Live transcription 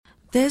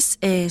This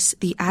is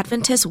the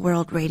Adventist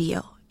World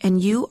Radio,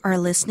 and you are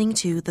listening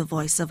to the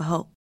Voice of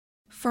Hope.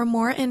 For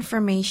more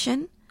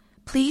information,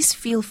 please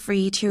feel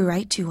free to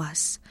write to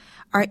us.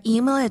 Our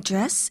email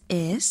address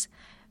is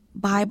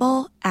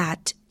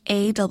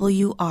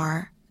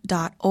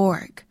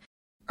bible@awr.org,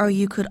 or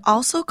you could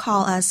also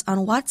call us on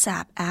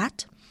WhatsApp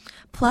at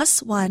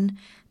 +1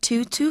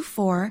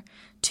 224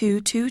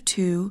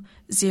 222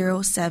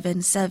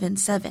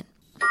 0777.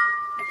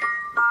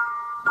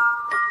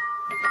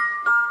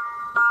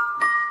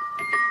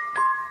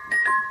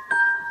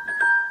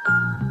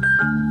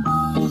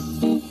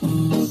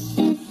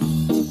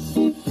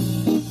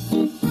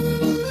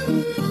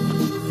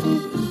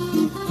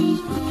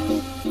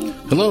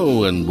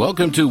 Hello and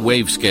welcome to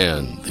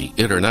Wavescan, the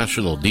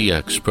international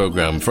DX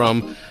program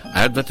from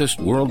Adventist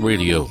World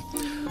Radio.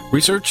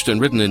 Researched and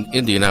written in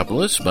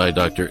Indianapolis by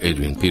Dr.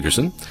 Adrian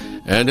Peterson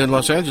and in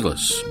Los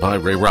Angeles by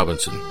Ray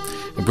Robinson.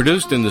 And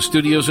produced in the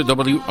studios at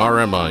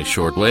WRMI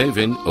Shortwave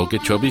in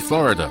Okeechobee,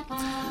 Florida.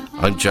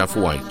 I'm Jeff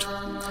White.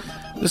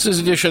 This is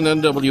edition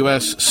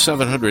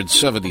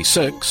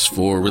NWS776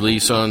 for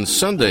release on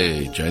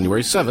Sunday,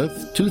 January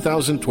 7th,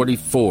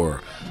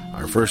 2024,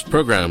 our first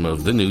program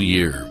of the new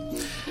year.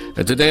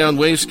 And today on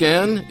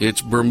Wavescan,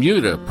 it's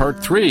Bermuda,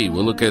 Part 3.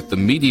 We'll look at the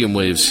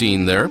mediumwave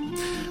scene there.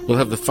 We'll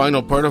have the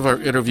final part of our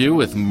interview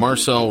with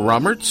Marcel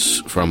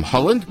Rommerts from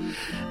Holland.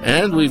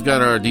 And we've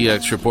got our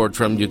DX report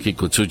from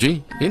Yukiko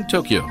Tsuji in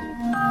Tokyo.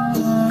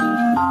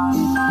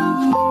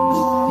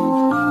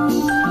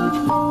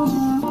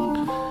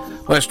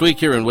 Last week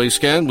here in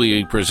Wavescan,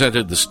 we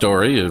presented the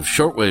story of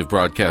shortwave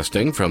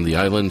broadcasting from the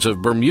islands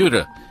of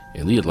Bermuda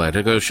in the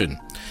Atlantic Ocean.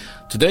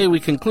 Today we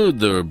conclude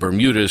the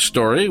Bermuda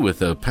story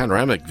with a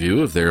panoramic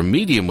view of their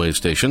medium wave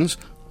stations,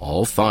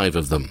 all 5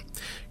 of them.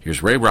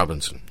 Here's Ray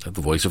Robinson at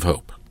the Voice of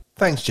Hope.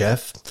 Thanks,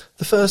 Jeff.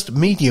 The first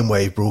medium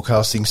wave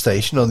broadcasting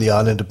station on the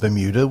island of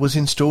Bermuda was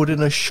installed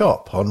in a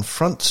shop on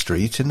Front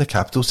Street in the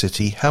capital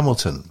city,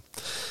 Hamilton.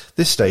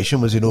 This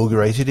station was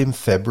inaugurated in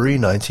February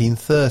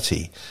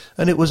 1930,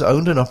 and it was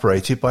owned and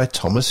operated by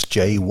Thomas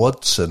J.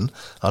 Watson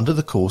under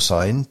the call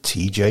sign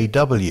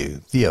TJW,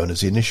 the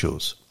owner's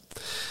initials.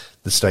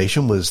 The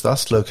station was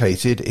thus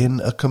located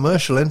in a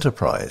commercial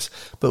enterprise,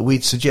 but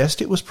we'd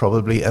suggest it was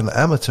probably an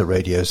amateur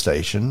radio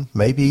station,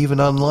 maybe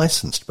even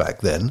unlicensed back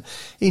then,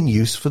 in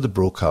use for the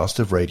broadcast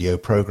of radio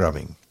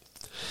programming.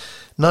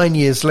 9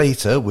 years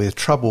later, with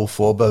trouble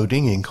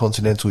foreboding in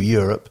continental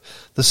Europe,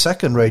 the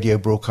second radio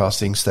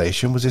broadcasting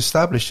station was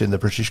established in the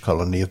British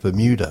colony of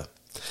Bermuda.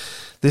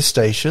 This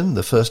station,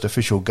 the first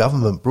official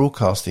government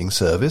broadcasting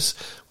service,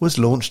 was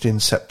launched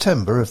in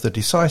September of the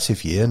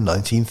decisive year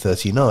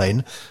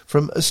 1939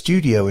 from a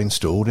studio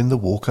installed in the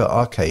Walker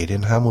Arcade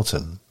in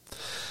Hamilton.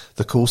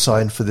 The call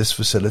sign for this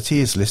facility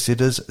is listed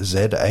as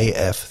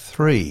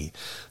ZAF3,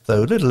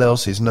 though little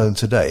else is known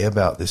today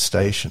about this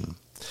station.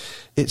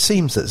 It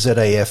seems that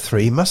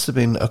ZAF3 must have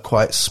been a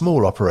quite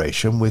small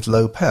operation with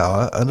low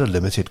power and a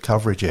limited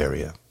coverage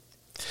area.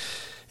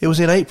 It was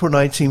in April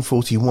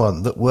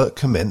 1941 that work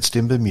commenced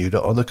in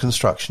Bermuda on the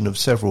construction of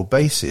several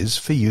bases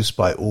for use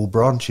by all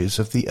branches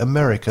of the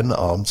American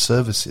Armed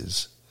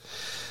Services.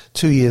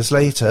 2 years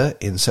later,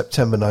 in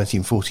September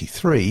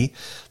 1943,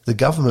 the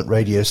government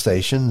radio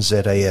station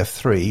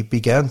ZAF3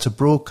 began to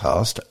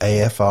broadcast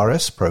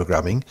AFRS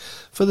programming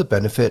for the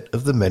benefit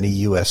of the many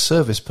US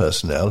service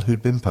personnel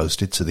who'd been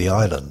posted to the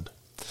island.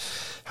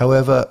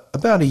 However,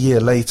 about a year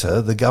later,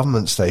 the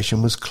government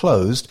station was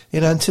closed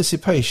in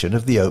anticipation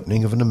of the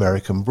opening of an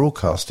American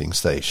broadcasting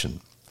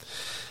station.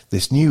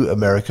 This new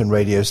American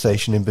radio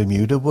station in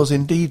Bermuda was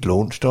indeed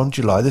launched on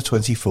July the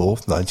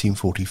 24th,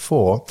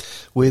 1944,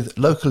 with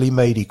locally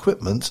made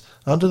equipment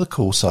under the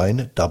call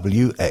sign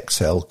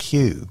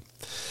WXLQ.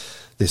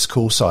 This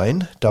call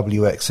sign,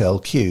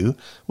 WXLQ,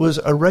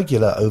 was a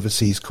regular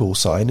overseas call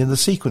sign in the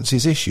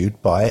sequences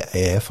issued by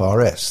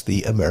AFRS,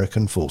 the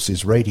American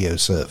Forces Radio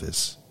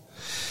Service.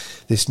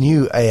 This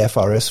new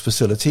AFRS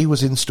facility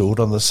was installed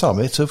on the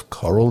summit of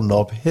Coral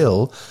Knob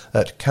Hill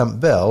at Camp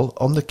Bell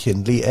on the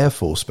Kindley Air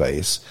Force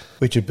Base,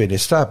 which had been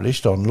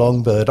established on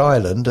Longbird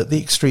Island at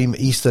the extreme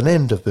eastern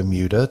end of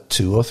Bermuda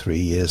 2 or 3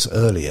 years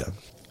earlier.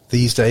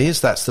 These days,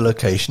 that's the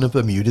location of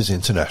Bermuda's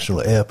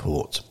International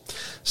Airport.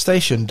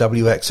 Station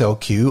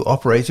WXLQ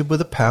operated with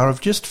a power of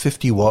just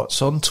 50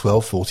 watts on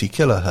 1240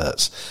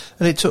 kHz,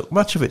 and it took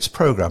much of its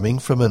programming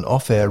from an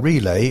off-air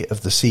relay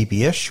of the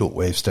CBS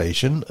shortwave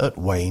station at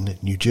Wayne,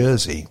 New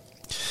Jersey.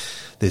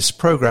 This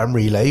program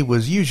relay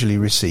was usually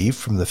received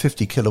from the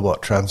 50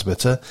 kilowatt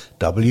transmitter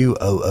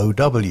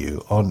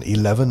WOOW on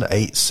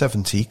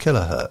 11870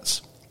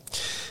 kHz.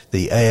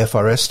 The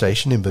AFRS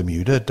station in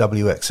Bermuda,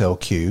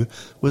 WXLQ,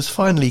 was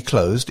finally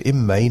closed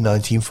in May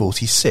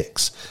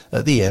 1946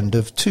 at the end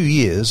of 2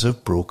 years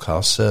of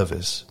broadcast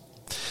service.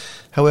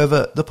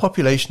 However, the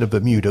population of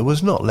Bermuda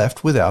was not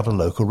left without a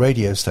local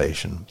radio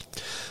station.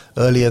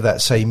 Earlier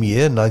that same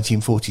year,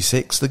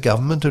 1946, the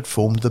government had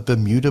formed the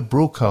Bermuda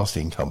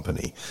Broadcasting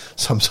Company,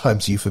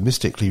 sometimes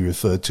euphemistically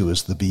referred to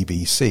as the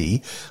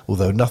BBC,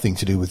 although nothing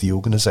to do with the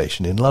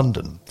organisation in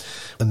London.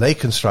 And they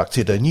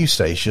constructed a new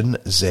station,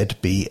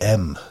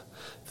 ZBM.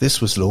 This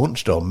was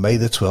launched on May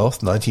the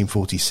 12th,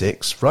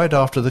 1946, right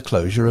after the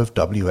closure of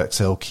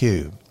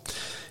WXLQ.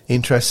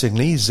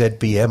 Interestingly,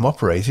 ZBM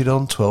operated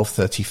on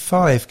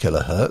 1235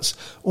 kHz,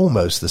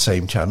 almost the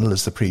same channel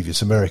as the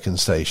previous American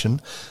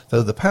station,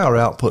 though the power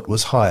output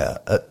was higher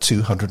at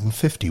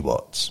 250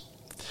 watts.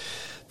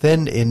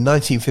 Then in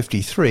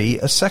 1953,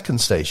 a second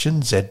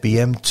station,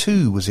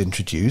 ZBM2, was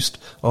introduced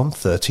on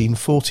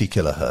 1340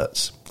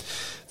 kHz.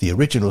 The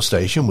original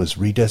station was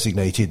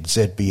redesignated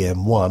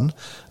ZBM1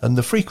 and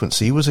the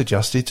frequency was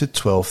adjusted to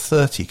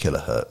 1230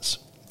 kHz.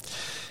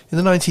 In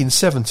the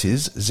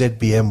 1970s,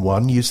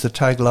 ZBM1 used the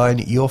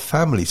tagline "Your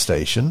Family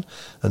Station"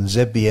 and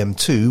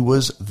ZBM2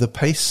 was "The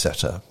Pace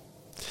Setter."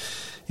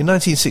 In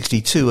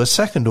 1962, a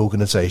second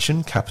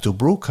organisation, Capital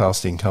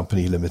Broadcasting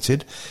Company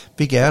Limited,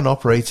 began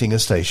operating a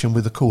station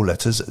with the call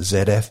letters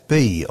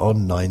ZFB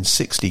on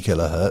 960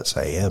 kHz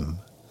AM.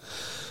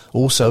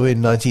 Also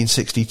in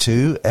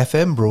 1962,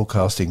 FM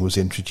broadcasting was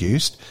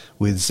introduced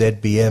with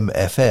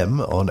ZBM-FM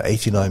on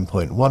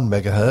 89.1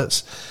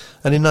 MHz,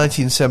 and in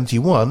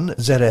 1971,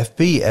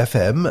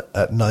 ZFB-FM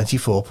at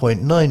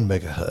 94.9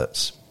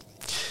 MHz.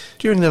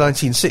 During the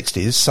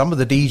 1960s, some of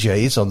the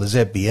DJs on the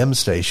ZBM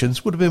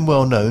stations would have been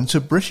well known to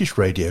British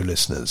radio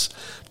listeners.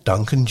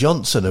 Duncan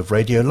Johnson of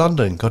Radio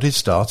London got his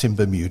start in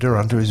Bermuda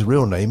under his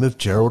real name of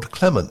Gerald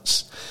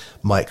Clements.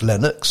 Mike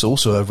Lennox,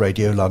 also of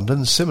Radio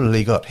London,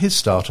 similarly got his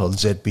start on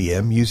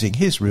ZBM using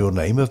his real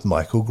name of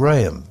Michael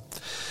Graham.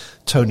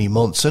 Tony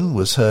Monson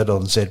was heard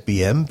on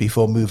ZBM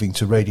before moving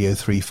to Radio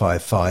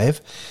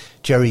 355.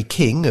 Jerry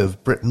King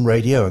of Britain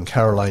Radio and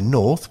Caroline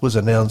North was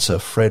announcer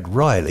Fred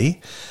Riley,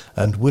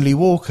 and Willie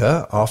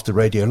Walker, after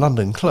Radio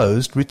London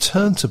closed,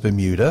 returned to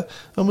Bermuda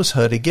and was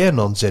heard again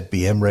on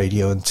ZBM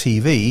Radio and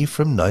TV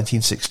from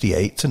 1968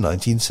 to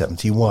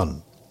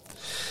 1971.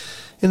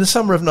 In the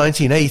summer of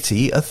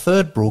 1980, a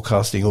third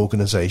broadcasting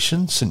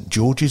organisation, St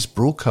George's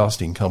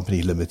Broadcasting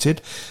Company Limited,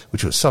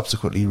 which was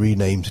subsequently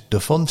renamed De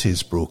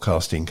Fontes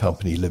Broadcasting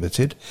Company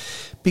Limited,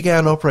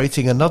 began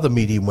operating another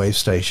medium wave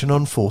station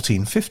on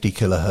 1450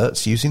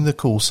 kHz using the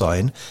call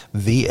sign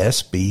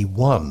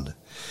VSB1.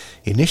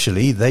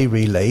 Initially, they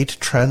relayed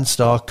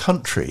Transtar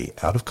Country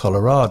out of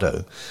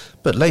Colorado,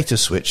 but later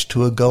switched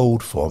to a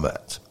gold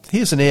format.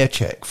 Here's an air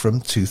check from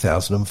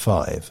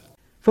 2005.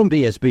 From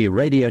BSB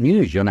Radio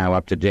News, you're now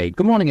up to date.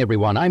 Good morning,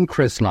 everyone. I'm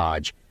Chris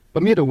Lodge.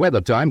 Bermuda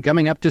weather time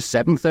coming up to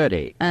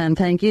 7:30. And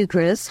thank you,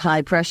 Chris.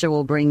 High pressure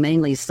will bring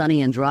mainly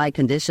sunny and dry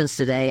conditions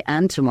today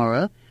and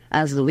tomorrow.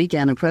 As the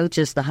weekend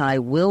approaches, the high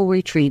will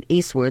retreat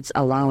eastwards,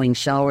 allowing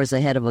showers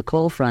ahead of a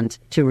cold front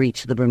to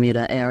reach the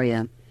Bermuda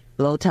area.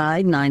 Low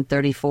tide,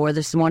 9:34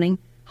 this morning.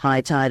 High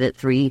tide at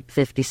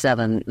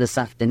 3:57 this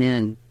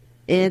afternoon.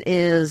 It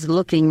is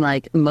looking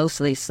like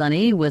mostly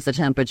sunny with a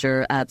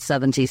temperature at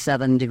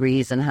 77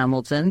 degrees in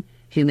Hamilton,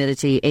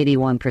 humidity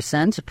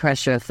 81%,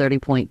 pressure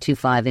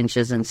 30.25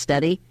 inches and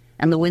steady,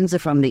 and the winds are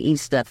from the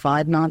east at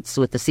 5 knots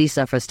with the sea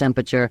surface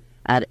temperature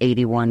at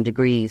 81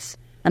 degrees.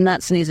 And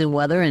that's news and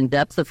weather in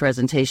depth, the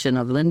presentation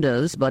of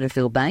Lindo's,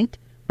 Butterfield Bank,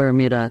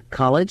 Bermuda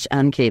College,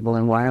 and Cable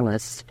and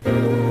Wireless.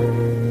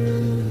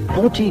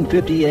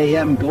 1450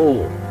 AM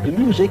Gold, the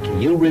music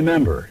you'll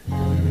remember.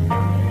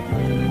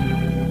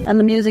 And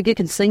the music you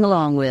can sing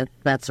along with.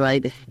 That's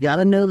right. You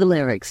gotta know the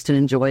lyrics to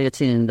enjoy a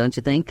tune, don't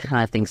you think?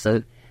 I think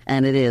so.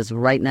 And it is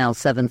right now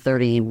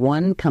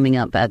 7:31. Coming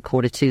up at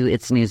 1:45,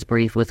 it's News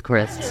Brief with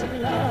Chris.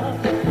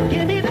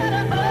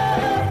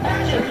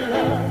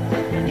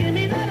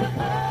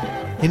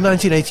 In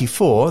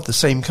 1984, the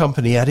same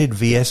company added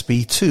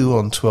VSB2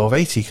 on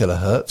 1280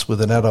 kHz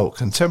with an adult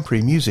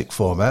contemporary music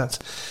format,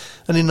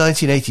 and in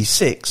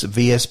 1986,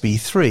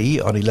 VSB3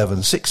 on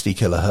 1160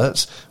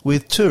 kHz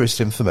with tourist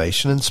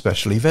information and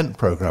special event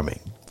programming.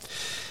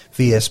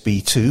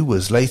 VSB2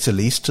 was later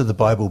leased to the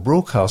Bible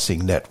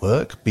Broadcasting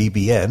Network,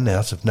 BBN,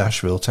 out of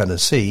Nashville,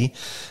 Tennessee,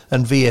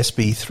 and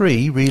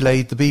VSB3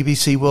 relayed the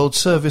BBC World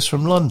Service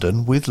from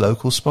London with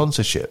local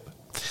sponsorship.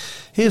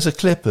 Here's a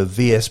clip of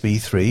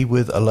VSB3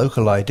 with a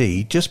local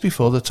ID just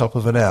before the top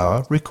of an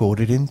hour,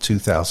 recorded in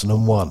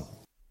 2001.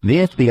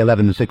 VSB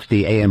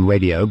 1160 AM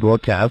radio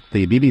broadcasts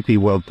the BBC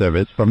World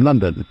Service from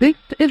London. This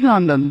is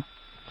London.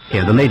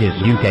 Hear the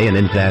latest UK and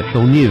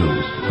international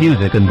news,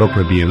 music and book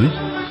reviews,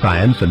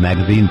 science and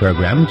magazine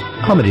programs,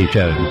 comedy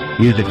shows,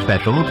 music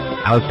specials,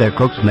 Alistair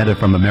Cook's Letter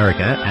from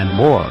America, and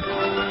more.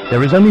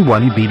 There is only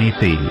one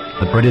BBC,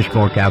 the British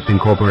Broadcasting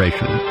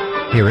Corporation.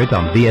 Hear it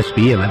on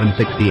VSB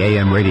 1160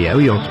 AM radio,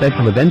 your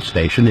special events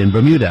station in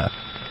Bermuda.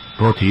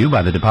 Brought to you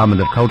by the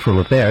Department of Cultural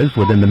Affairs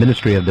within the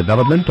Ministry of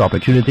Development,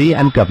 Opportunity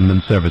and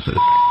Government Services.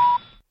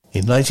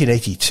 In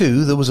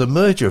 1982, there was a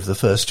merger of the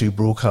first two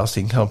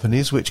broadcasting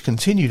companies which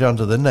continued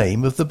under the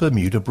name of the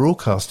Bermuda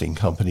Broadcasting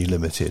Company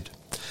Limited.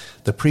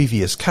 The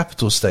previous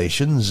capital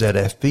station,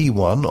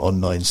 ZFB1 on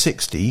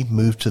 960,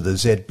 moved to the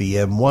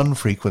ZBM1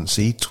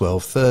 frequency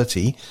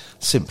 1230,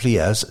 simply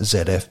as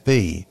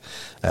ZFB,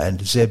 and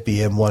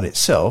ZBM1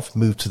 itself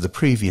moved to the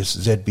previous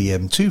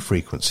ZBM2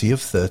 frequency of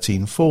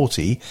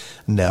 1340,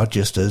 now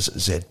just as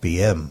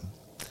ZBM.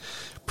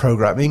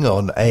 Programming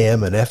on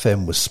AM and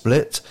FM was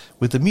split,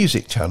 with the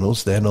music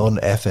channels then on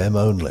FM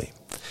only.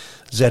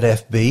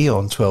 ZFB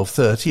on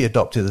 1230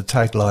 adopted the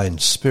tagline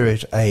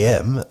Spirit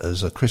AM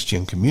as a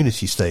Christian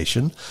community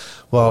station,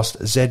 whilst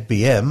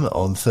ZBM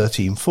on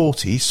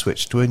 1340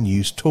 switched to a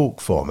news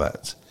talk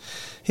format.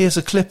 Here's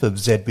a clip of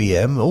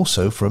ZBM,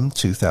 also from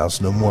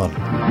 2001.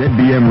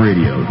 ZBM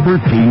Radio,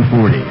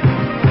 1340.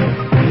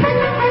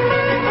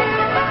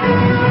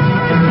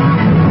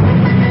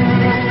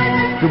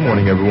 Good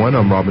morning, everyone.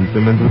 I'm Robin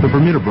Simmons with the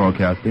Bermuda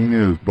Broadcasting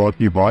News, brought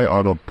to you by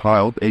Arnold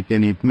Tiles,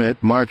 H&E Smith,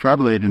 Meyer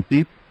Travel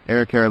Agency,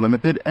 Air Care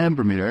Limited, and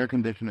Bermuda Air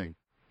Conditioning.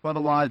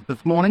 Weather-wise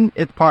this morning,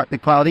 it's partly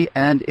cloudy,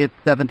 and it's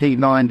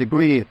 79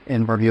 degrees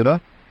in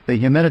Bermuda. The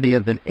humidity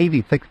is at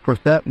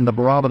 86%, and the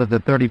barometer is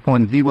at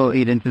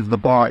 30.08 inches. The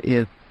bar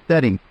is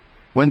steady.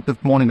 Winds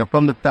this morning are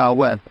from the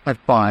southwest at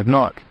 5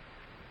 knots.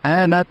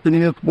 And that's the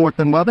news, sports,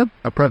 and weather.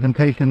 A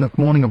presentation this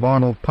morning of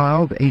Arnold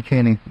Tiles,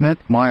 H&E Smith,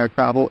 Meyer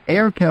Travel,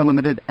 Air Care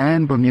Limited,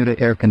 and Bermuda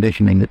Air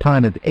Conditioning. The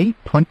time is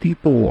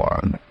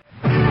 8:24.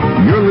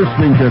 You're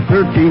listening to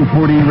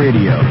 1340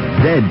 Radio,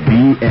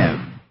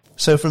 ZBM.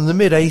 So from the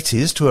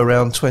mid-80s to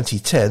around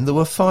 2010, there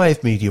were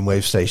 5 medium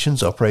wave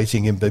stations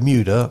operating in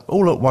Bermuda,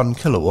 all at 1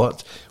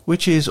 kilowatt,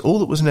 which is all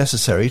that was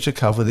necessary to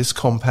cover this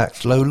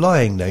compact,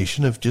 low-lying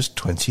nation of just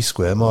 20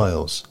 square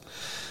miles.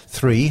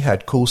 3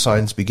 had call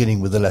signs beginning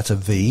with the letter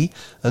V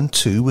and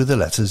 2 with the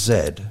letter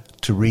Z.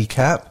 To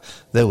recap,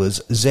 there was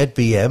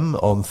ZBM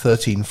on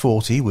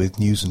 1340 with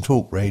News and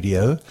Talk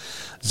Radio,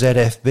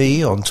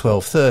 ZFB on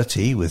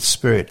 1230 with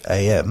Spirit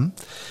AM,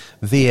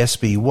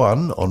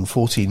 VSB1 on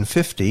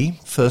 1450,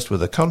 first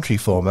with a country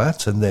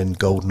format and then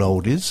golden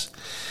oldies,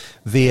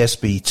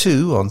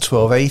 VSB2 on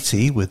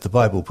 1280 with the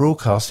Bible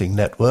Broadcasting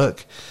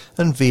Network,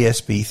 and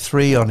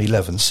VSB3 on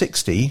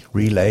 1160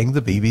 relaying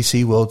the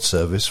BBC World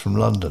Service from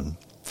London.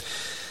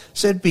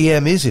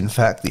 ZBM is in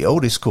fact the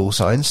oldest call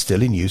sign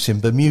still in use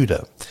in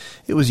Bermuda.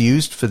 It was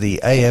used for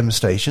the AM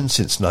station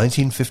since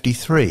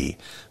 1953,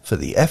 for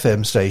the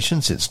FM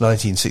station since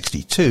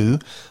 1962,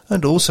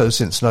 and also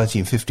since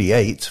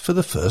 1958 for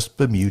the first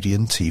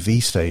Bermudian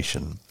TV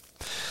station.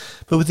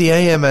 But with the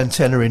AM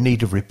antenna in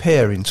need of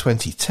repair in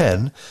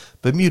 2010,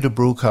 Bermuda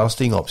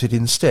Broadcasting opted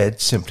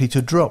instead simply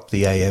to drop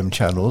the AM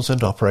channels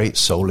and operate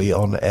solely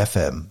on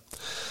FM.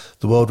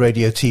 The World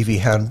Radio TV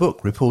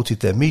Handbook reported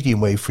their medium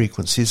wave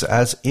frequencies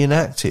as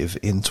inactive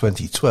in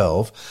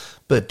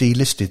 2012, but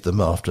delisted them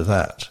after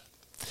that.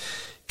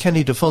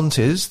 Kenny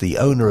DeFontes, the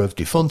owner of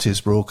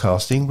DeFontes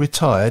Broadcasting,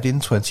 retired in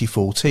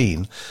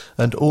 2014,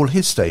 and all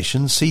his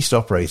stations ceased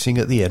operating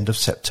at the end of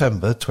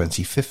September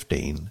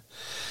 2015.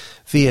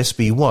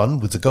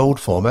 VSB1 with the gold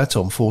format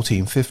on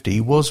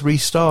 1450 was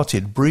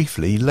restarted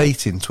briefly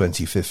late in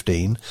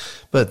 2015,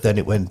 but then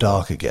it went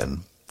dark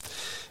again.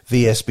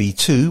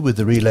 VSB2 with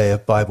the relay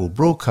of Bible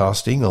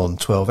Broadcasting on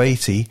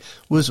 1280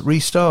 was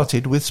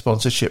restarted with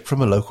sponsorship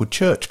from a local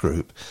church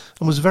group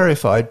and was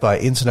verified by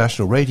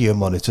international radio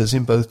monitors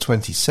in both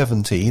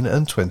 2017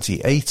 and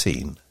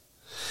 2018.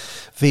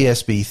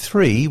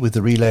 VSB3 with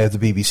the relay of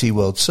the BBC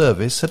World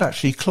Service had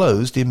actually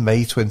closed in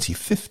May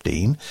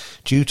 2015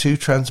 due to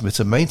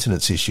transmitter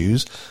maintenance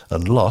issues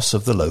and loss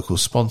of the local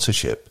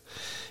sponsorship.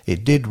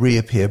 It did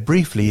reappear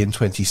briefly in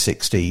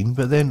 2016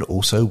 but then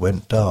also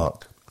went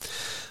dark.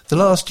 The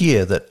last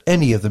year that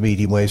any of the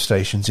medium wave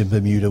stations in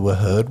Bermuda were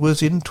heard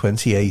was in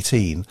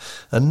 2018,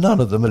 and none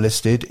of them are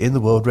listed in the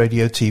World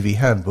Radio TV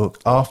Handbook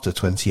after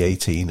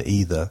 2018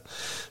 either.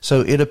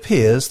 So it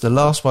appears the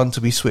last one to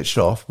be switched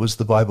off was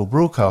the Bible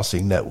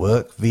Broadcasting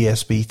Network,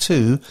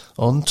 VSB2,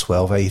 on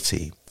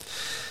 1280.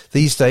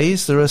 These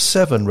days there are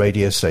 7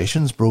 radio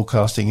stations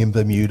broadcasting in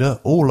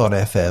Bermuda, all on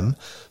FM,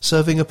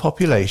 serving a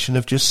population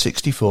of just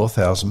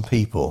 64,000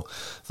 people,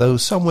 though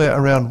somewhere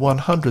around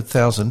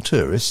 100,000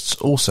 tourists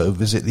also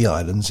visit the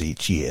islands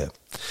each year.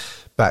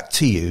 Back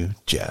to you,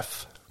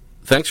 Jeff.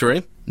 Thanks,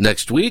 Ray.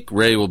 Next week,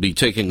 Ray will be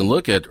taking a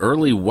look at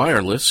early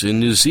wireless in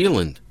New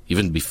Zealand,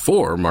 even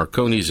before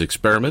Marconi's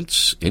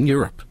experiments in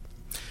Europe.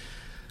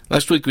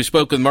 Last week we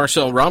spoke with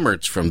Marcel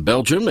Rommerts from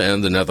Belgium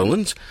and the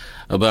Netherlands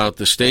about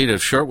the state of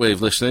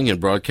shortwave listening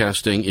and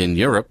broadcasting in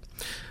Europe.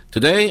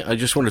 Today, I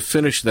just want to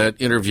finish that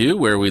interview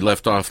where we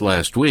left off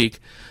last week.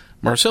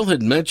 Marcel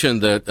had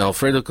mentioned that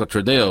Alfredo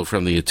Cotradeo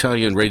from the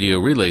Italian Radio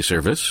Relay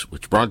Service,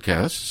 which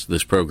broadcasts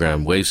this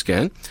program,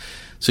 Wavescan,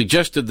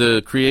 suggested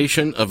the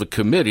creation of a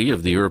committee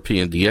of the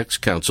European DX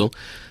Council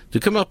to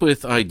come up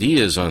with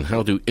ideas on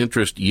how to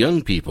interest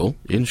young people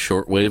in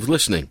shortwave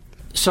listening.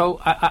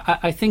 So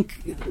I think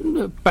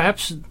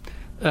perhaps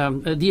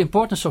the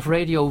importance of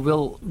radio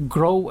will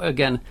grow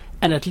again,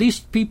 and at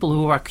least people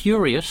who are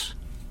curious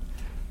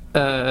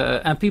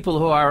and people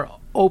who are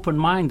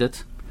open-minded,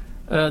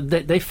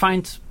 they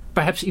find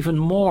perhaps even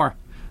more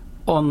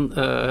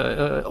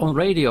on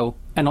radio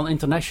and on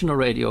international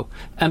radio,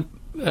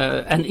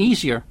 and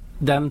easier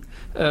than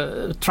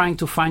trying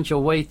to find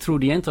your way through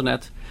the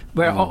internet,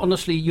 where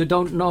honestly you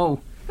don't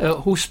know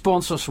who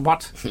sponsors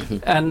what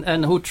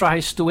and who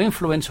tries to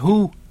influence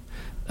who.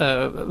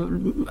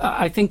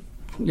 I think,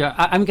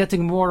 I'm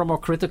getting more and more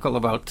critical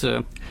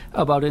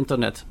about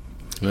internet.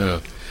 Yeah.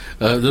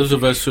 Those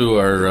of us who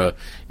are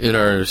in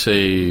our,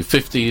 say,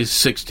 50s,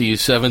 60s,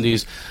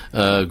 70s,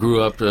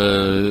 grew up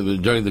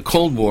during the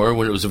Cold War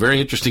when it was a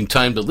very interesting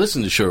time to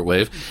listen to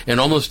shortwave, and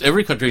almost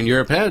every country in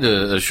Europe had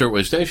a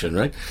shortwave station,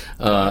 right?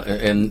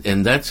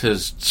 And that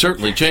has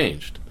certainly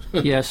changed.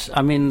 Yes,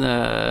 I mean,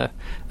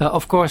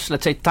 of course,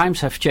 let's say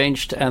times have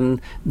changed,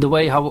 and the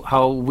way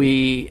how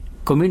we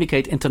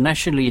communicate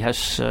internationally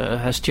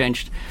has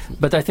changed.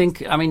 But I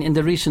think, I mean, in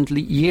the recent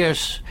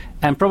years,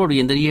 and probably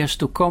in the years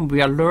to come,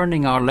 we are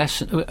learning our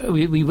lesson.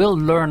 We will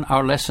learn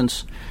our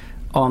lessons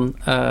on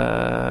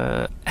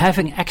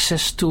having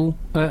access to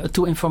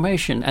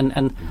information,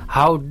 and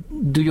how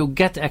do you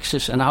get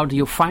access, and how do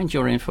you find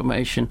your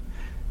information.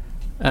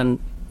 And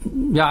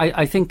yeah,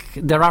 I think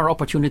there are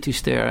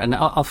opportunities there, and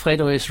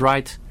Alfredo is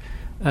right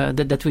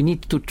that we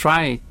need to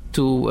try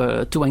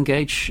to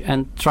engage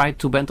and try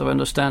to better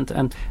understand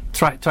and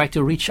try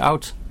to reach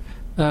out,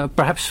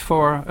 perhaps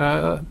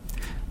for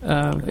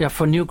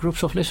new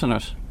groups of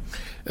listeners.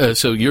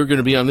 So you're going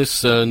to be on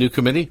this new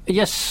committee?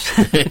 Yes.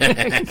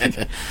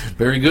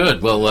 Very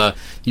good. Well,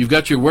 you've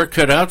got your work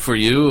cut out for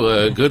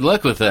you. Good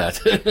luck with that.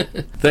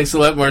 Thanks a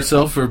lot,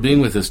 Marcel, for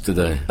being with us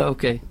today.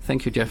 Okay.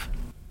 Thank you, Jeff.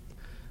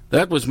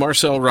 That was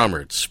Marcel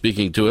Rommerts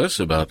speaking to us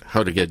about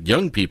how to get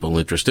young people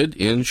interested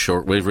in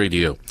shortwave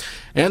radio,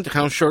 and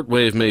how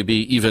shortwave may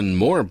be even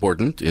more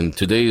important in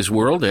today's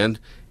world and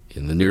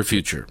in the near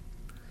future.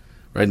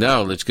 Right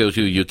now, let's go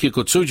to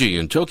Yukiko Tsuji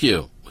in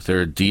Tokyo with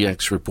her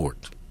DX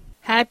report.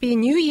 Happy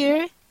New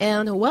Year,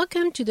 and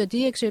welcome to the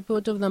DX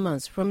Report of the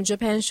Month from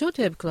Japan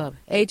Shortwave Club,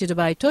 edited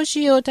by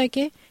Toshio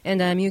Take,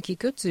 and I'm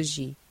Yukiko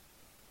Tsuji.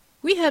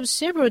 We have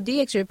several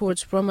DX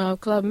reports from our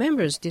club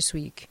members this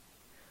week.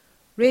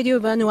 Radio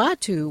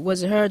Vanuatu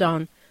was heard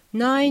on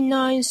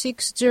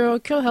 9960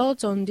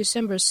 kHz on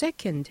December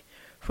 2nd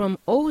from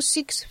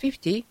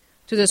 0650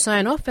 to the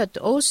sign-off at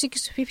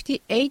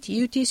 0658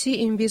 UTC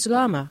in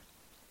Bislama.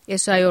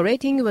 SIO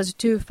rating was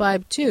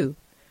 252.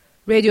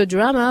 Radio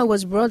drama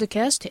was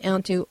broadcast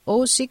until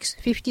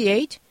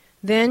 0658,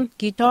 then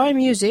guitar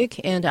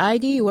music and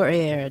ID were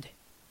aired.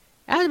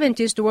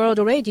 Adventist World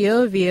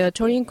Radio via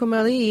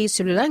Trincomalee,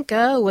 Sri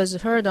Lanka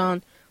was heard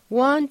on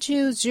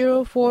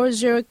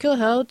 12040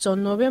 kHz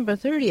on November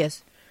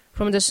 30th,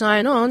 from the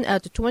sign-on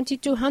at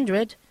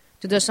 2200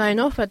 to the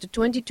sign-off at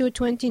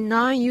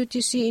 2229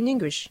 UTC in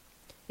English.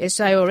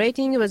 SIO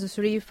rating was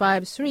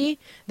 353,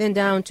 then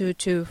down to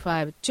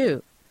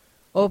 252.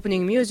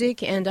 Opening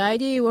music and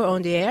ID were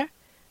on the air,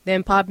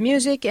 then pop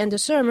music and a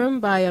sermon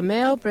by a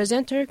male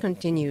presenter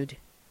continued.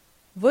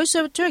 Voice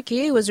of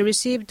Turkey was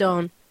received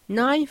on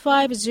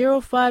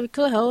 9505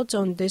 kHz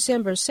on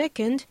December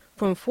 2nd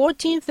from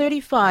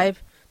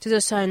 1435 to the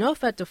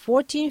sign-off at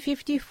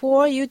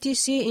 1454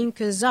 UTC in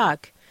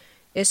Kazakh.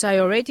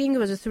 SIO rating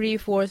was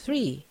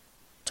 343.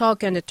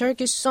 Talk and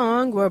Turkish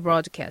song were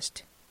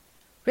broadcast.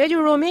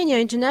 Radio Romania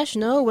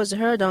International was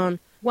heard on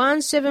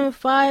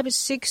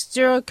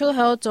 17560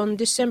 kHz on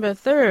December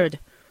 3rd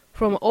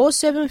from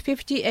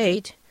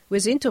 0758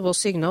 with interval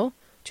signal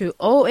to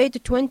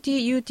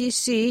 0820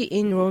 UTC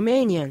in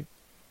Romanian.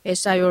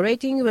 SIO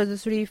rating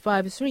was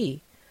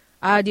 353.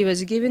 ID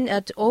was given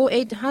at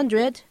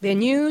 0800. The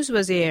news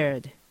was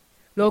aired.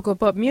 Local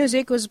pop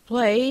music was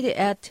played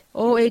at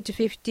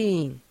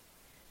 0815.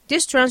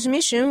 This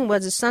transmission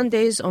was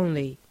Sundays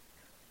only.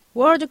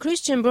 World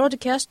Christian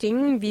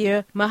Broadcasting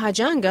via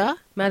Mahajanga,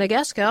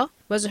 Madagascar,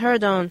 was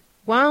heard on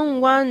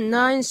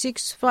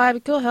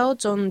 11965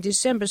 kHz on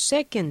December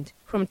 2nd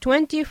from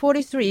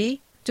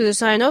 2043 to the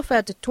sign-off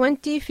at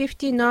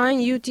 2059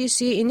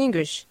 UTC in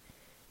English.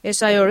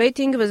 SIO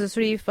rating was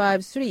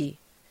 353.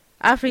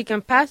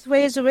 African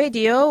Pathways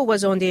Radio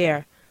was on the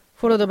air,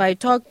 followed by a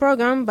talk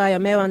program by a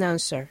male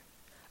announcer.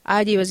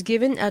 ID was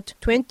given at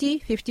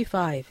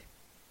 2055.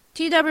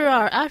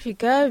 TWR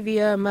Africa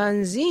via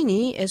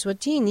Manzini,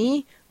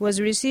 Eswatini, was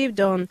received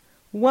on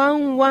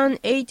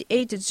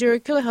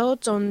 11880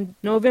 kHz on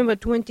November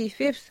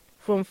 25th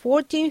from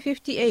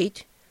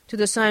 1458 to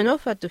the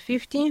sign-off at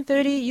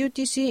 1530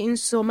 UTC in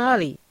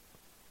Somali.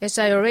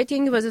 SIO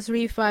rating was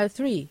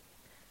 353.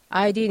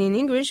 ID in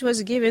English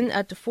was given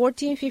at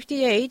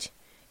 1458,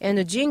 and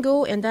the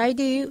jingle and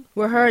ID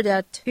were heard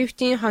at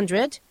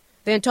 1500,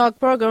 then talk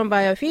program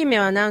by a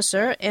female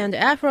announcer, and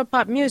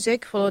Afro-pop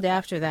music followed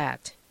after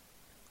that.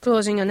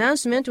 Closing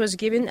announcement was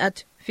given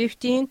at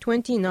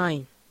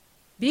 1529.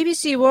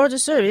 BBC World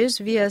Service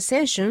via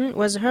Ascension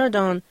was heard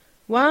on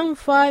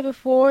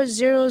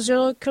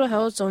 15400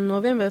 kHz on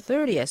November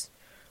 30th,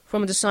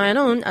 from the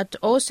sign-on at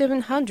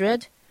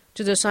 0700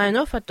 to the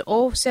sign-off at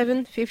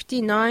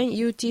 0759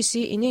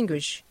 UTC in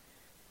English.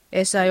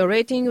 SIO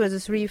rating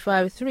was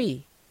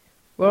 353.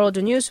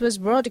 World News was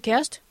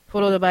broadcast,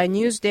 followed by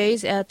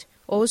Newsdays at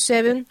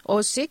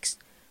 0706,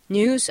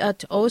 News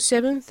at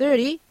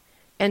 0730,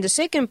 and the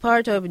second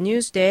part of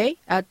Newsday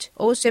at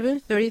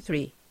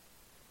 0733.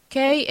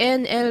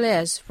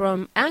 KNLS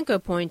from Anchor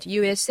Point,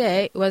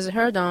 USA was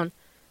heard on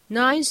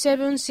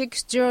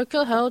 9760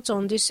 kHz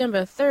on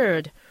December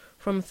 3rd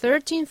from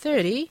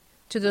 1330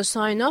 to the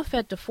sign-off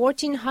at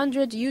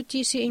 1400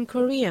 UTC in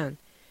Korean.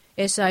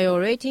 SIO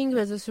rating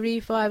was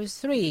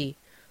 353.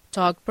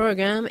 Talk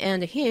program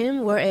and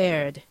hymn were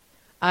aired.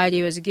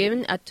 ID was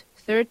given at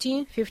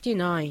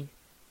 1359.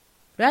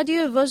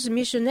 Radio Voz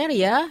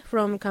Missionaria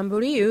from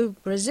Camboriú,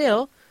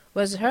 Brazil,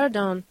 was heard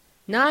on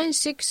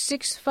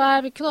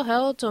 9665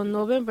 kHz on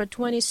November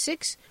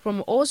 26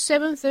 from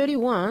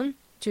 0731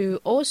 to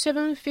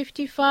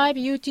 0755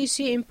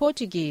 UTC in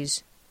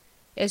Portuguese.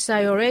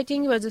 SIO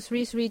rating was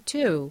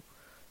 332.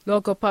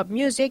 Local pop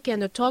music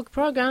and the talk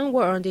program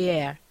were on the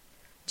air.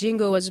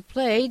 Jingle was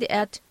played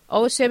at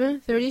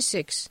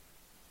 0736.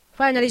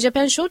 Finally,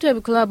 Japan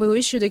Shortwave Club will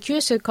issue the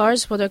QSL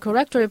cards for the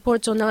correct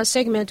reports on our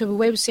segment of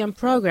WaveScan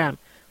program.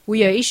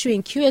 We are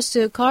issuing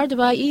QSL card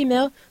by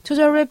email to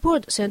the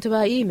report sent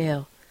by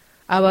email.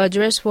 Our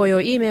address for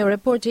your email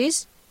report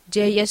is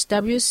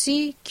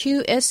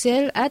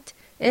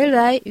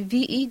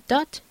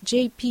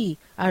jswcqsl@live.jp.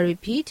 I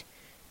repeat,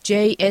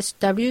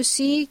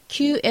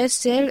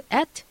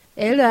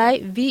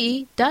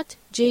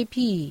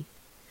 jswcqsl@live.jp.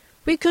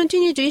 We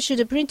continue to issue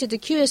the printed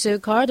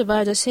QSL card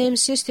by the same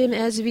system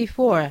as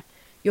before.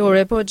 Your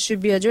report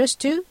should be addressed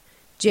to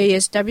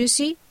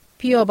JSWC,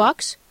 PO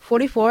Box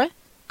 44,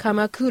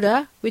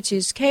 Kamakura, which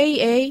is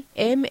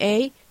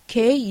Kamakura,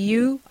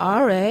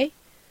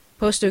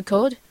 postal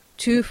code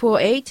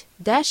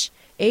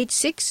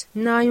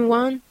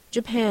 248-8691,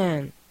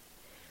 Japan.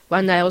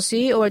 $1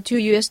 ILC or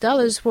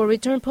 $2 for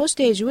return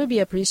postage will be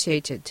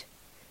appreciated.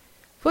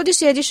 For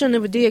this edition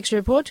of DX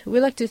Report,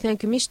 we'd like to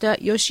thank Mr.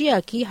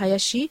 Yoshiaki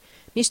Hayashi,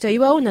 Mr.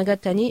 Iwao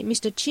Nagatani,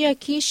 Mr.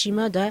 Chiaki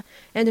Shimada,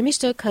 and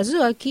Mr.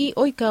 Kazuaki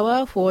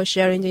Oikawa for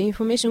sharing the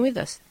information with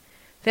us.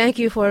 Thank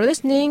you for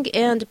listening,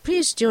 and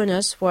please join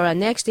us for our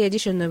next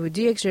edition of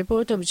DX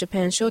Report of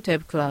Japan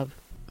Shortwave Club.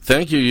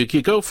 Thank you,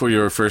 Yukiko, for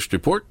your first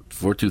report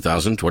for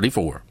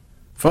 2024.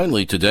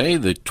 Finally, today,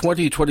 the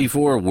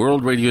 2024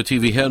 World Radio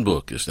TV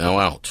Handbook is now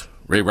out.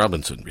 Ray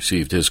Robinson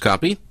received his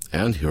copy,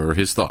 and here are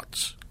his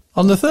thoughts.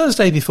 On the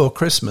Thursday before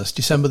Christmas,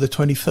 December the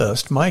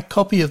 21st, my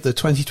copy of the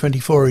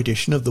 2024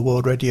 edition of the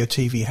World Radio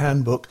TV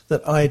Handbook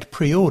that I'd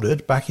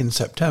pre-ordered back in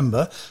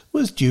September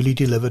was duly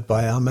delivered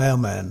by our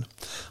mailman.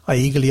 I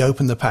eagerly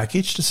opened the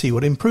package to see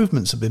what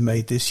improvements had been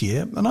made this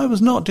year, and I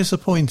was not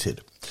disappointed.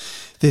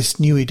 This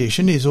new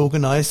edition is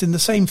organised in the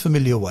same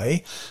familiar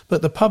way,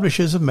 but the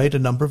publishers have made a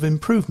number of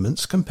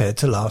improvements compared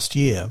to last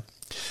year.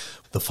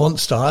 The font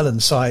style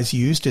and size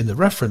used in the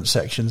reference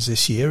sections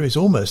this year is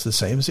almost the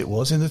same as it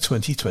was in the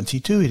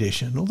 2022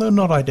 edition, although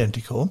not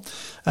identical,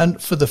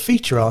 and for the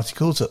feature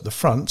articles at the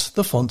front,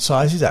 the font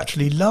size is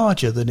actually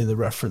larger than in the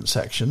reference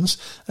sections,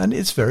 and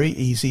it's very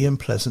easy and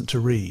pleasant to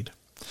read.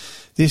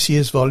 This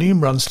year's volume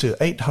runs to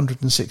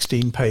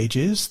 816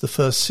 pages, the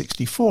first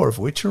 64 of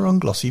which are on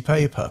glossy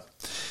paper.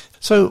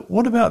 So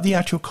what about the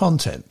actual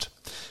content?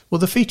 Well,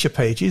 the feature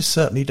pages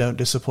certainly don't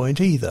disappoint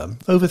either.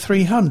 Over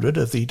 300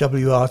 of the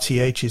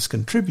WRTH's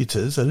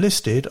contributors are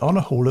listed on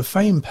a Hall of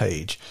Fame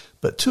page,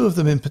 but two of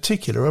them in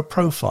particular are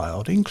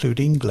profiled,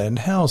 including Glenn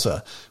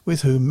Hauser,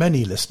 with whom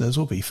many listeners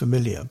will be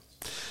familiar.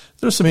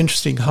 There are some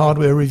interesting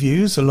hardware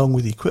reviews, along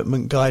with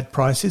equipment guide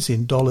prices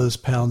in dollars,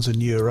 pounds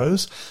and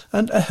euros,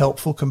 and a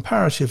helpful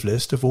comparative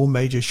list of all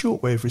major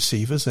shortwave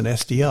receivers and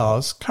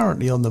SDRs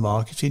currently on the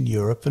market in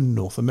Europe and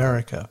North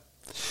America.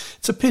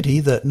 It's a pity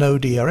that no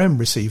DRM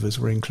receivers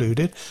were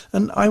included,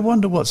 and I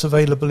wonder what's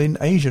available in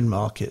Asian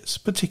markets,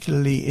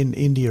 particularly in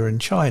India and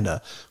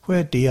China,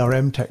 where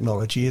DRM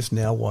technology is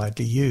now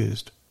widely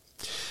used.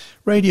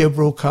 Radio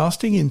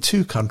broadcasting in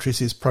two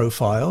countries is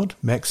profiled,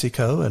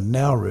 Mexico and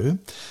Nauru,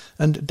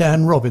 and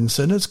Dan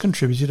Robinson has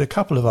contributed a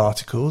couple of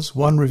articles,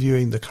 one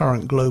reviewing the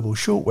current global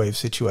shortwave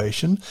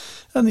situation,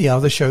 and the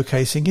other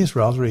showcasing his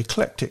rather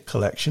eclectic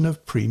collection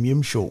of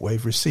premium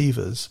shortwave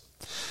receivers.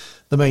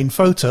 The main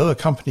photo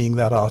accompanying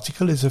that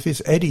article is of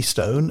his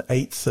Eddystone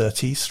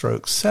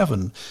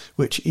 830/7,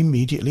 which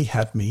immediately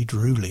had me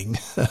drooling.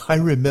 I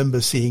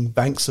remember seeing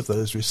banks of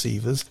those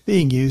receivers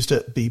being used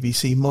at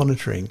BBC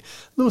monitoring.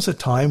 There was a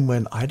time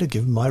when I'd have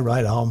given my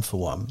right arm for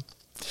one.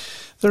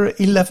 There are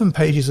 11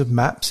 pages of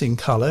maps in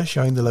colour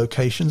showing the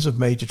locations of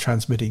major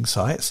transmitting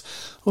sites,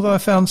 although I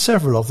found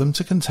several of them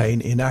to contain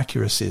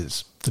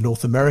inaccuracies. The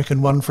North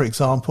American one, for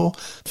example,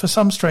 for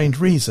some strange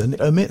reason,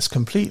 omits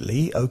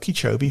completely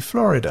Okeechobee,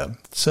 Florida,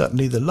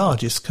 certainly the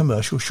largest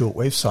commercial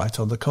shortwave site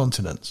on the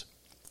continent.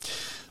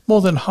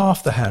 More than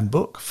half the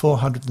handbook,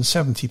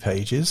 470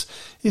 pages,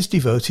 is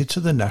devoted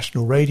to the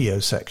national radio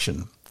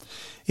section.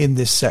 In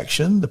this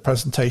section, the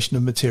presentation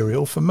of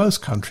material for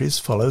most countries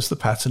follows the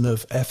pattern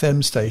of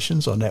FM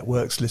stations or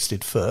networks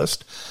listed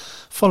first,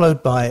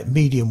 followed by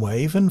medium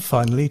wave and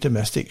finally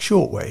domestic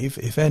shortwave,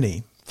 if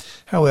any.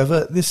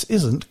 However, this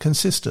isn't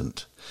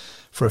consistent.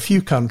 For a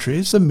few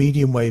countries, the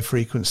medium wave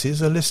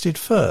frequencies are listed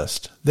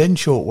first, then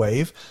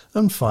shortwave,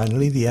 and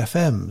finally the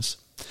FMs.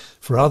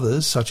 For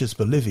others, such as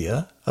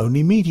Bolivia,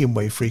 only medium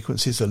wave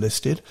frequencies are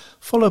listed,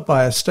 followed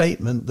by a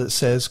statement that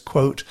says,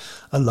 quote,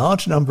 "A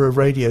large number of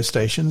radio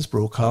stations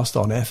broadcast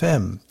on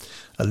FM.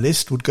 A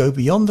list would go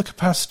beyond the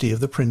capacity of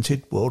the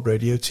printed World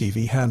Radio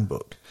TV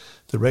Handbook.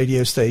 The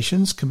radio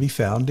stations can be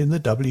found in the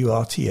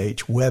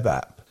WRTH web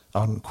app,"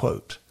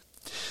 unquote.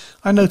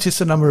 I noticed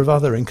a number of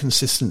other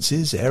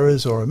inconsistencies,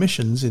 errors or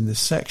omissions in this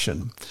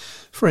section.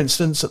 For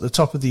instance, at the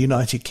top of the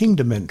United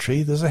Kingdom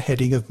entry there's a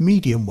heading of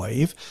medium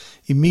wave,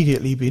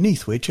 immediately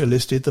beneath which are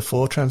listed the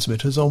 4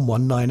 transmitters on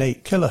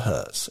 198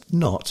 kHz,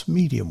 not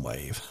medium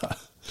wave.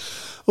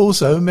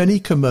 Also, many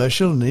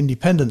commercial and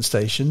independent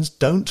stations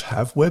don't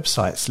have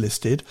websites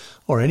listed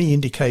or any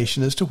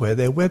indication as to where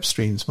their web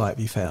streams might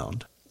be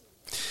found.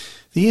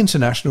 The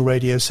international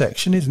radio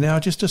section is now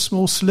just a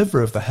small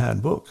sliver of the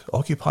handbook,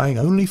 occupying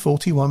only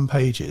 41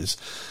 pages,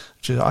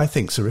 which I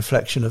think is a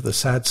reflection of the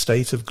sad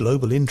state of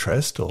global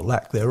interest, or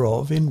lack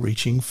thereof, in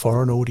reaching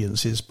foreign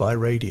audiences by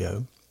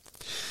radio.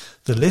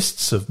 The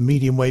lists of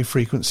medium wave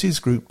frequencies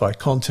grouped by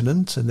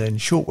continent and then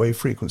shortwave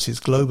frequencies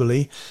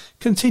globally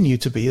continue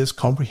to be as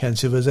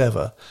comprehensive as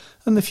ever,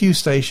 and the few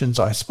stations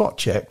I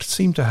spot-checked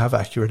seem to have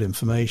accurate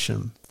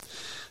information.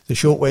 The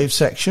shortwave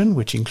section,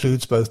 which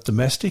includes both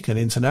domestic and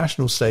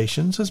international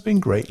stations, has been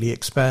greatly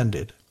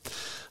expanded.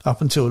 Up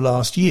until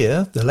last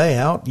year, the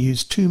layout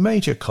used 2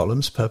 major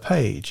columns per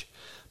page,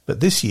 but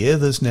this year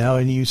there's now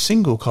a new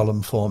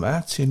single-column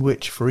format in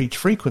which, for each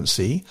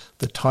frequency,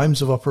 the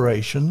times of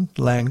operation,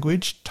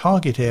 language,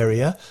 target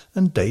area,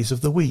 and days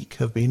of the week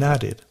have been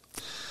added.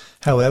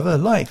 However,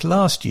 like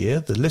last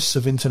year, the lists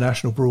of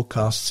international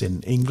broadcasts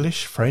in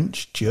English,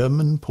 French,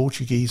 German,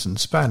 Portuguese and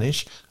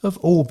Spanish have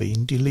all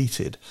been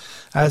deleted,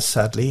 as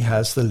sadly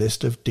has the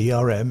list of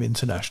DRM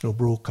international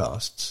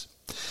broadcasts.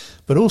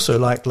 But also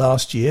like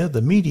last year,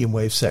 the medium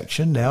wave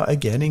section now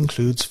again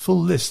includes full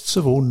lists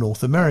of all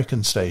North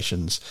American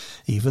stations,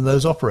 even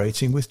those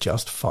operating with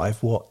just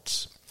 5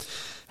 watts.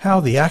 How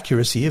the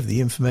accuracy of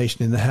the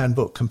information in the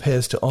handbook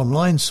compares to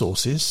online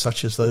sources,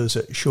 such as those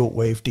at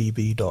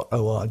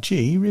shortwavedb.org,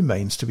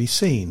 remains to be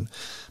seen,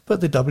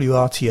 but the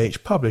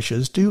WRTH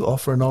publishers do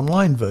offer an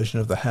online version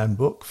of the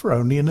handbook for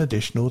only an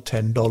additional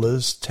 $10,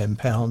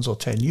 £10 or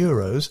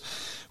 €10,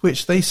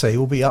 which they say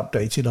will be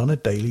updated on a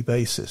daily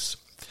basis.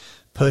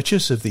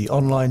 Purchase of the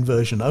online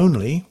version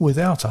only,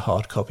 without a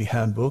hard copy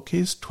handbook,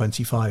 is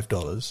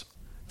 $25.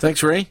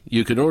 Thanks, Ray.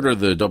 You can order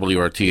the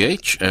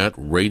WRTH at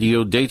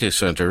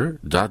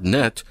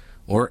radiodatacenter.net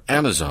or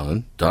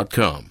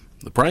Amazon.com.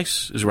 The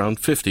price is around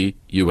 $50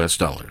 US.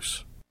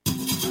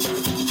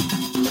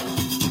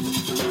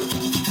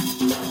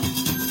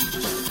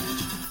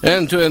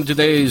 And to end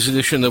today's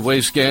edition of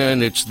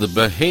Wavescan, it's the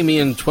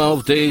Bahamian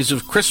 12 Days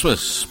of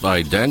Christmas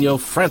by Daniel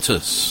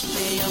Francis.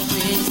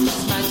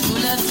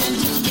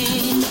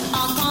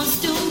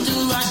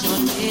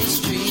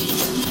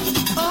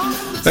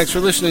 Thanks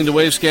for listening to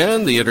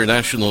Wavescan, the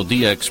international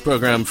DX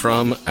program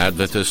from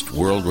Adventist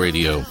World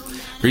Radio.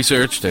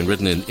 Researched and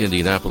written in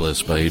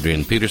Indianapolis by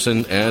Adrian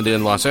Peterson and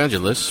in Los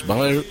Angeles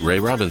by Ray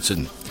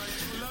Robinson.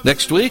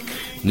 Next week,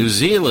 New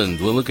Zealand.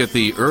 We'll look at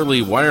the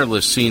early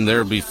wireless scene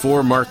there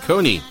before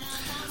Marconi.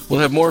 We'll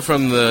have more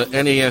from the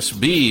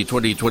NASB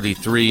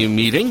 2023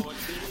 meeting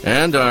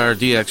and our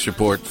DX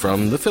report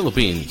from the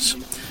Philippines.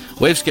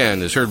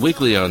 Wavescan is heard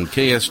weekly on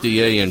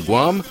KSDA in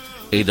Guam,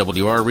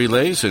 AWR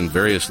relays in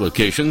various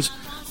locations,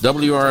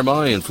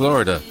 WRMI in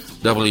Florida,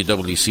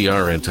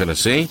 WWCR in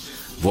Tennessee,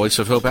 Voice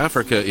of Hope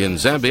Africa in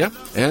Zambia,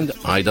 and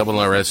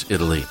IRRS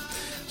Italy.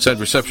 Send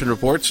reception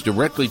reports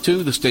directly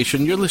to the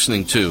station you're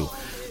listening to.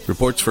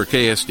 Reports for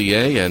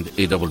KSDA and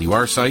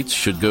AWR sites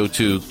should go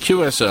to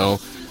qsl@awr.org.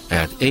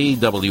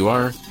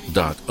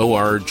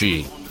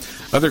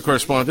 Other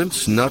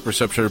correspondence, not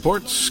reception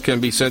reports, can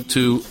be sent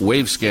to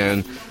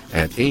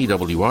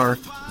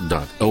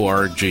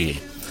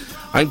wavescan@awr.org.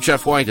 I'm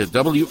Jeff White at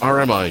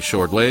WRMI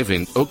Shortwave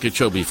in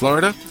Okeechobee,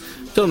 Florida.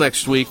 Till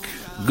next week,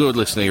 good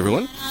listening,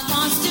 everyone.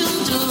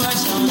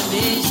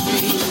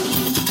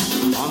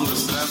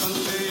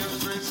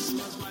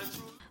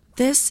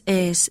 This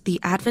is the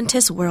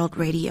Adventist World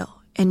Radio,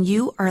 and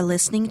you are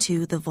listening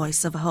to the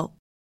Voice of Hope.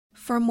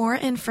 For more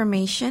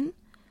information,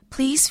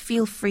 please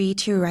feel free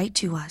to write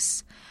to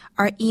us.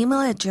 Our email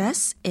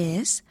address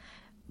is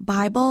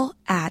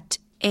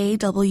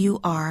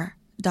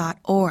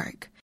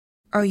bible@awr.org.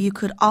 Or you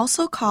could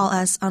also call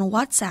us on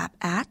WhatsApp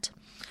at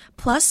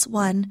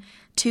 +1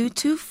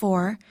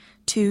 224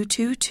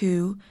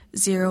 222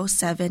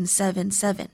 0777.